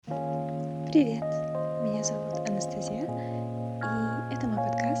Привет, меня зовут Анастасия, и это мой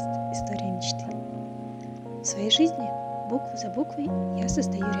подкаст «История мечты». В своей жизни, букву за буквой, я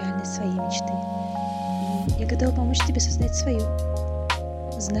создаю реальность своей мечты. И я готова помочь тебе создать свою.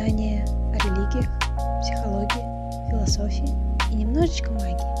 Знания о религиях, психологии, философии и немножечко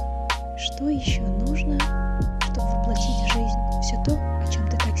магии. Что еще нужно, чтобы воплотить в жизнь все то, о чем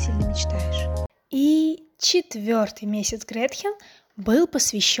ты так сильно мечтаешь? И четвёртый месяц Гретхен был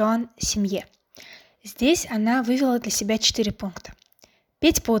посвящен семье. Здесь она вывела для себя 4 пункта.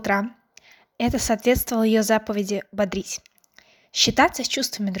 Петь по утрам. Это соответствовало ее заповеди «бодрить». Считаться с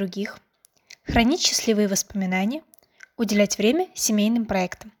чувствами других. Хранить счастливые воспоминания. Уделять время семейным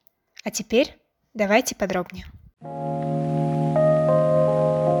проектам. А теперь давайте подробнее.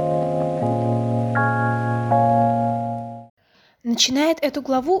 Начинает эту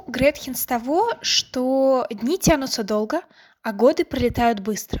главу Гретхен с того, что дни тянутся долго, а годы пролетают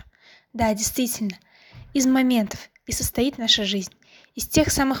быстро. Да, действительно, из моментов и состоит наша жизнь. Из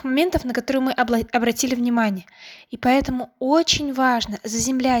тех самых моментов, на которые мы обратили внимание. И поэтому очень важно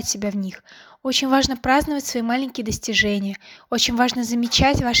заземлять себя в них. Очень важно праздновать свои маленькие достижения. Очень важно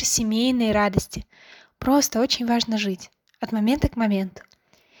замечать ваши семейные радости. Просто очень важно жить. От момента к моменту.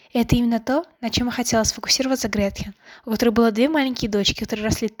 И это именно то, на чем я хотела сфокусироваться Гретхен, у которой было 2 маленькие дочки, которые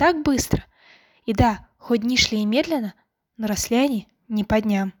росли так быстро. И да, хоть дни шли и медленно, но росли они не по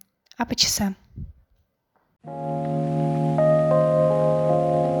дням, а по часам.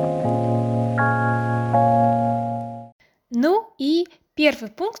 Ну и первый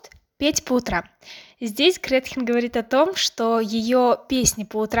пункт – петь по утрам. Здесь Гретхен говорит о том, что ее песни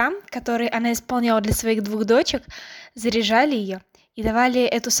по утрам, которые она исполняла для своих 2 дочек, заряжали ее и давали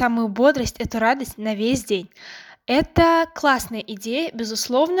эту самую бодрость, эту радость на весь день. Это классная идея,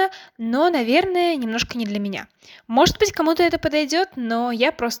 безусловно, но, наверное, немножко не для меня. Может быть, кому-то это подойдет, но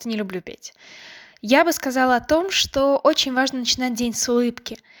я просто не люблю петь. Я бы сказала о том, что очень важно начинать день с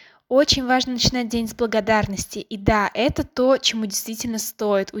улыбки. Очень важно начинать день с благодарности. И да, это то, чему действительно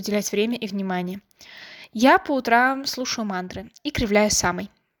стоит уделять время и внимание. Я по утрам слушаю мантры и кривляю самой,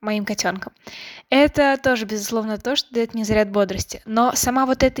 моим котенком. Это тоже, безусловно, то, что дает мне заряд бодрости. Но сама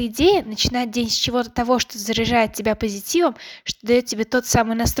вот эта идея, начинать день с чего-то того, что заряжает тебя позитивом, что дает тебе тот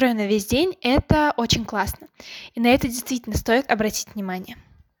самый настрой на весь день, это очень классно. И на это действительно стоит обратить внимание.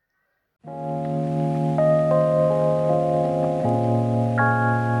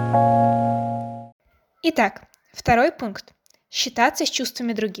 Итак, второй пункт. Считаться с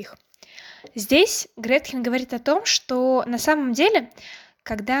чувствами других. Здесь Гретхен говорит о том, что на самом деле,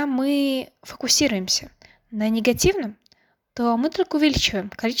 когда мы фокусируемся на негативном, то мы только увеличиваем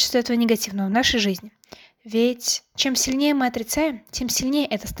количество этого негативного в нашей жизни. Ведь чем сильнее мы отрицаем, тем сильнее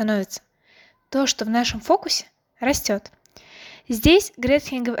это становится. То, что в нашем фокусе, растет. Здесь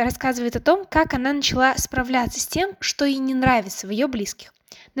Гретхен рассказывает о том, как она начала справляться с тем, что ей не нравится в ее близких.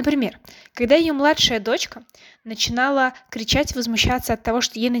 Например, когда ее младшая дочка начинала кричать и возмущаться от того,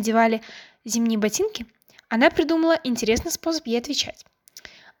 что ей надевали зимние ботинки, она придумала интересный способ ей отвечать.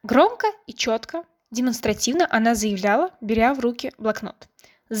 Громко и четко, демонстративно она заявляла, беря в руки блокнот.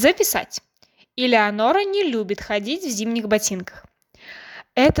 Записать. Элеонора не любит ходить в зимних ботинках.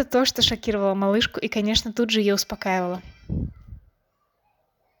 Это то, что шокировало малышку и, конечно, тут же ее успокаивало.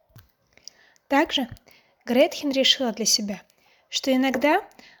 Также Гретхен решила для себя, что иногда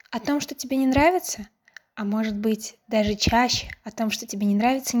о том, что тебе не нравится, а может быть даже чаще о том, что тебе не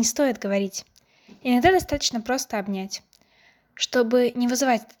нравится, не стоит говорить. Иногда достаточно просто обнять, чтобы не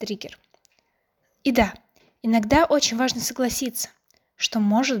вызывать этот триггер. И да, иногда очень важно согласиться, что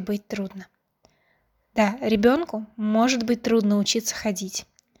может быть трудно. Да, ребенку может быть трудно учиться ходить.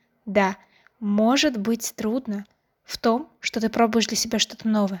 Да, может быть трудно в том, что ты пробуешь для себя что-то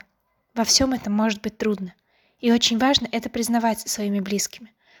новое. Во всем этом может быть трудно. И очень важно это признавать со своими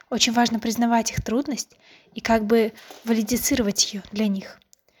близкими. Очень важно признавать их трудность и как бы валидицировать ее для них.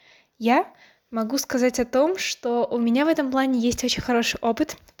 Я могу сказать о том, что у меня в этом плане есть очень хороший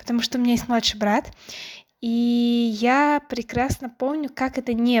опыт, потому что у меня есть младший брат, и я прекрасно помню, как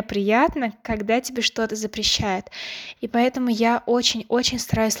это неприятно, когда тебе что-то запрещают. И поэтому я очень-очень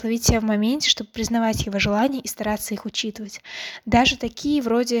стараюсь ловить себя в моменте, чтобы признавать его желания и стараться их учитывать. Даже такие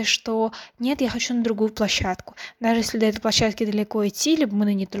вроде, что нет, я хочу на другую площадку. Даже если до этой площадки далеко идти, либо мы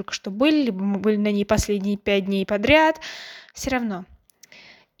на ней только что были, либо мы были на ней последние 5 дней подряд, все равно.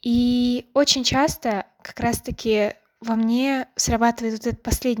 И очень часто как раз-таки во мне срабатывает вот этот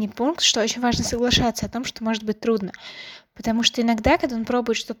последний пункт, что очень важно соглашаться о том, что может быть трудно. Потому что иногда, когда он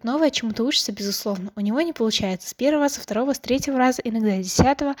пробует что-то новое, чему-то учится, безусловно, у него не получается с 1-го, со 2-го, с 3-го раза, иногда с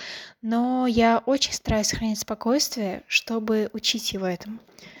 10-го. Но я очень стараюсь сохранять спокойствие, чтобы учить его этому.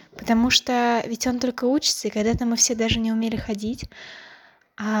 Потому что ведь он только учится, и когда-то мы все даже не умели ходить,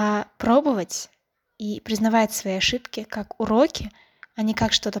 а пробовать и признавать свои ошибки как уроки, а не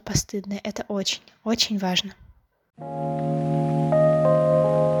как что-то постыдное, это очень, очень важно.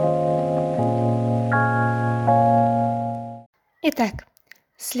 Итак,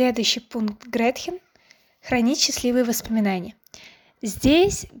 следующий пункт Гретхен — хранить счастливые воспоминания.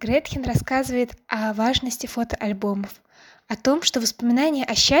 Здесь Гретхен рассказывает о важности фотоальбомов, о том, что воспоминания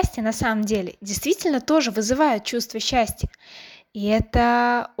о счастье на самом деле действительно тоже вызывают чувство счастья. И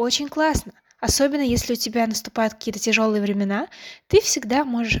это очень классно. Особенно если у тебя наступают какие-то тяжелые времена, ты всегда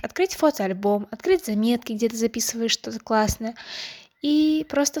можешь открыть фотоальбом, открыть заметки, где ты записываешь что-то классное, и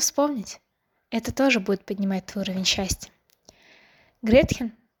просто вспомнить. Это тоже будет поднимать твой уровень счастья.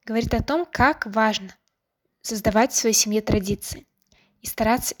 Гретхен говорит о том, как важно создавать в своей семье традиции и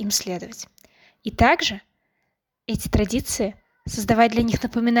стараться им следовать. И также эти традиции создавать для них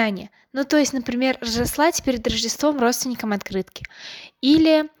напоминания. То есть, например, разослать перед Рождеством родственникам открытки.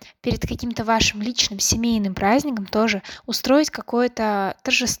 Или перед каким-то вашим личным семейным праздником тоже устроить какое-то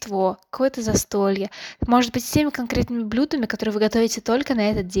торжество, какое-то застолье. Может быть, с теми конкретными блюдами, которые вы готовите только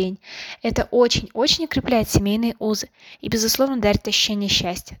на этот день. Это очень-очень укрепляет семейные узы и, безусловно, дарит ощущение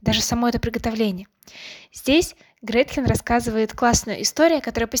счастья. Даже само это приготовление. Здесь Гретхен рассказывает классную историю,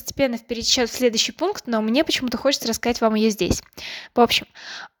 которая постепенно перетечет в следующий пункт, но мне почему-то хочется рассказать вам ее здесь. В общем,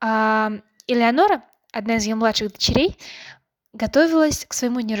 Элеонора, одна из ее младших дочерей, готовилась к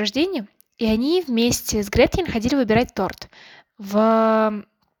своему дню рождения, и они вместе с Гретхен ходили выбирать торт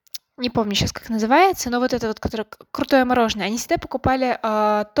не помню сейчас, как называется, но вот это вот, которое крутое мороженое. Они всегда покупали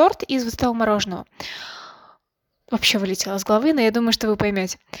торт из вот этого мороженого. Вообще вылетело с головы, но я думаю, что вы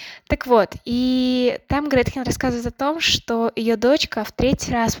поймете. Так вот, и там Гретхен рассказывает о том, что ее дочка в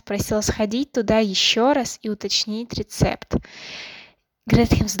 3-й раз попросила сходить туда еще раз и уточнить рецепт.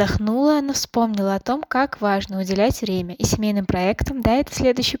 Гретхен вздохнула, но вспомнила о том, как важно уделять время и семейным проектам, да, это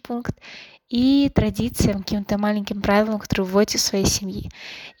следующий пункт, и традициям, каким-то маленьким правилам, которые вы вводите в своей семье.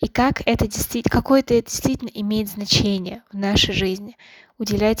 И как это какое-то это действительно имеет значение в нашей жизни.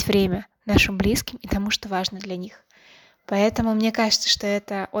 Уделять время нашим близким и тому, что важно для них. Поэтому мне кажется, что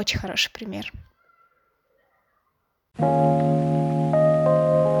это очень хороший пример.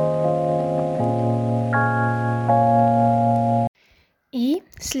 И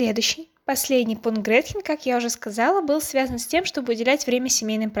следующий, последний пункт Гретхен, как я уже сказала, был связан с тем, чтобы уделять время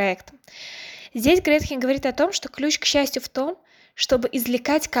семейным проектам. Здесь Гретхен говорит о том, что ключ к счастью в том, чтобы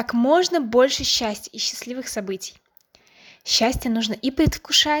извлекать как можно больше счастья и счастливых событий. Счастье нужно и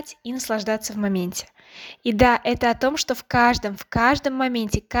предвкушать, и наслаждаться в моменте. И да, это о том, что в каждом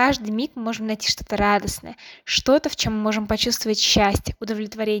моменте, каждый миг мы можем найти что-то радостное, что-то, в чем мы можем почувствовать счастье,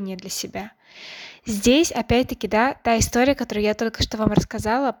 удовлетворение для себя. Здесь, опять-таки, да, та история, которую я только что вам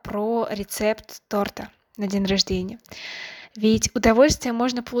рассказала про рецепт торта на день рождения. Ведь удовольствие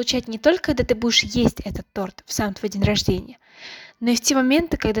можно получать не только, когда ты будешь есть этот торт в сам твой день рождения, но и в те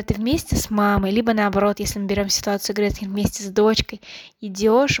моменты, когда ты вместе с мамой, либо наоборот, если мы берем ситуацию Гретхен вместе с дочкой,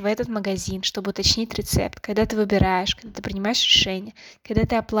 идешь в этот магазин, чтобы уточнить рецепт, когда ты выбираешь, когда ты принимаешь решение, когда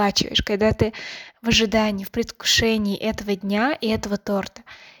ты оплачиваешь, когда ты в ожидании, в предвкушении этого дня и этого торта.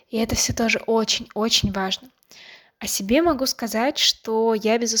 И это все тоже очень-очень важно. О себе могу сказать, что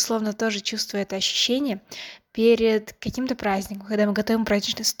я, безусловно, тоже чувствую это ощущение перед каким-то праздником, когда мы готовим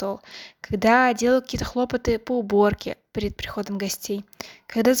праздничный стол, когда делаю какие-то хлопоты по уборке перед приходом гостей,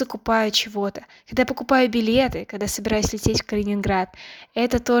 когда закупаю чего-то, когда покупаю билеты, когда собираюсь лететь в Калининград.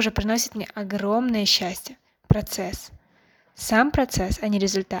 Это тоже приносит мне огромное счастье. Процесс. Сам процесс, а не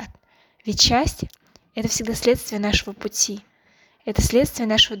результат. Ведь счастье — это всегда следствие нашего пути. Это следствие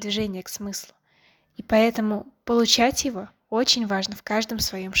нашего движения к смыслу. И поэтому получать его очень важно в каждом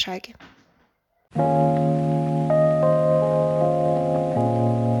своем шаге.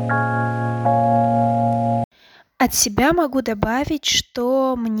 От себя могу добавить,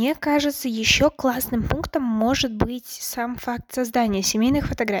 что мне кажется, еще классным пунктом может быть сам факт создания семейных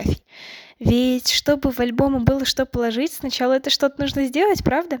фотографий. Ведь чтобы в альбомы было что положить, сначала это что-то нужно сделать,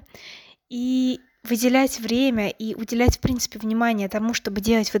 правда? И выделять время и уделять, в принципе, внимание тому, чтобы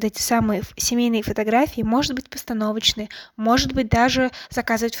делать вот эти самые семейные фотографии, может быть, постановочные, может быть, даже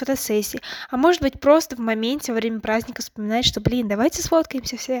заказывать фотосессии, а может быть, просто в моменте во время праздника вспоминать, что, давайте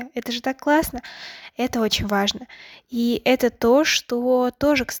сфоткаемся все, это же так классно. Это очень важно. И это то, что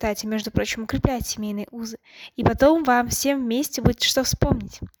тоже, кстати, между прочим, укрепляет семейные узы. И потом вам всем вместе будет что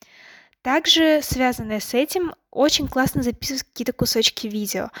вспомнить. Также, связанное с этим, очень классно записывать какие-то кусочки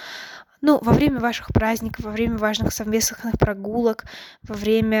видео. Во время ваших праздников, во время важных совместных прогулок, во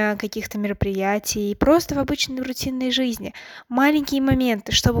время каких-то мероприятий, просто в обычной рутинной жизни. Маленькие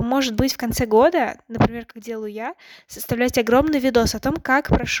моменты, чтобы, может быть, в конце года, например, как делаю я, составлять огромный видос о том, как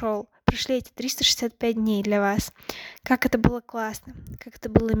прошли эти 365 дней для вас, как это было классно, как это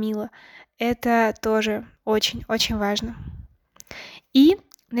было мило. Это тоже очень-очень важно. И,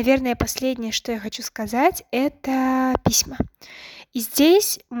 наверное, последнее, что я хочу сказать, это письма. И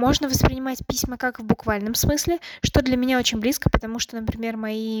здесь можно воспринимать письма как в буквальном смысле, что для меня очень близко, потому что, например,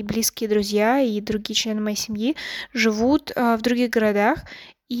 мои близкие друзья и другие члены моей семьи живут в других городах,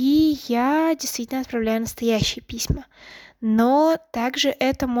 и я действительно отправляю настоящие письма. Но также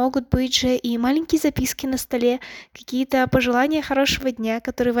это могут быть же и маленькие записки на столе, какие-то пожелания хорошего дня,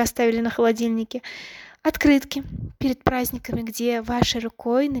 которые вы оставили на холодильнике, открытки перед праздниками, где вашей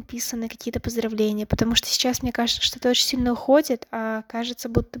рукой написаны какие-то поздравления, потому что сейчас мне кажется, что это очень сильно уходит, а кажется,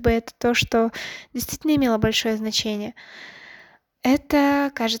 будто бы это то, что действительно имело большое значение.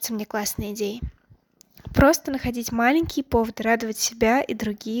 Это кажется мне классной идеей. Просто находить маленькие поводы радовать себя и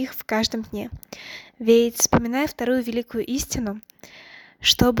других в каждом дне. Ведь, вспоминая вторую великую истину,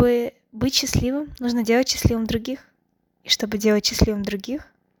 чтобы быть счастливым, нужно делать счастливым других. И чтобы делать счастливым других,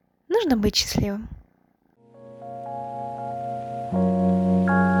 нужно быть счастливым.